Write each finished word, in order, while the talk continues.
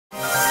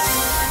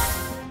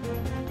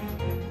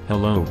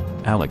Hello,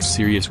 Alex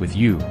Serious with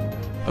you.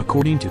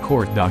 According to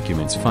court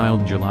documents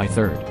filed July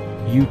 3rd,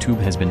 YouTube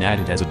has been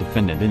added as a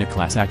defendant in a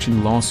class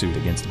action lawsuit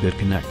against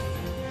BitConnect.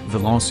 The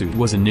lawsuit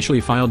was initially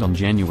filed on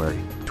January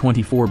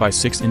 24 by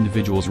 6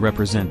 individuals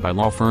represented by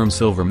law firm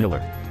Silver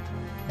Miller.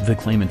 The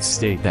claimants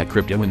state that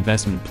crypto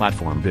investment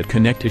platform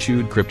BitConnect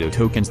issued crypto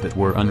tokens that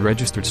were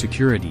unregistered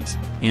securities,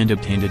 and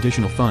obtained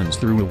additional funds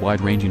through a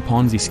wide-ranging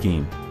Ponzi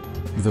scheme.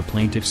 The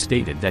plaintiffs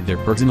stated that their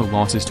personal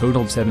losses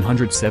totaled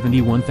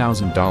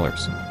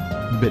 $771,000.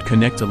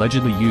 BitConnect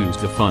allegedly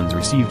used the funds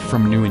received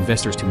from new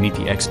investors to meet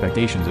the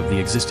expectations of the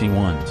existing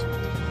ones.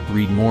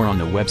 Read more on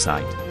the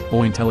website,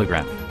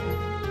 Cointelegraph.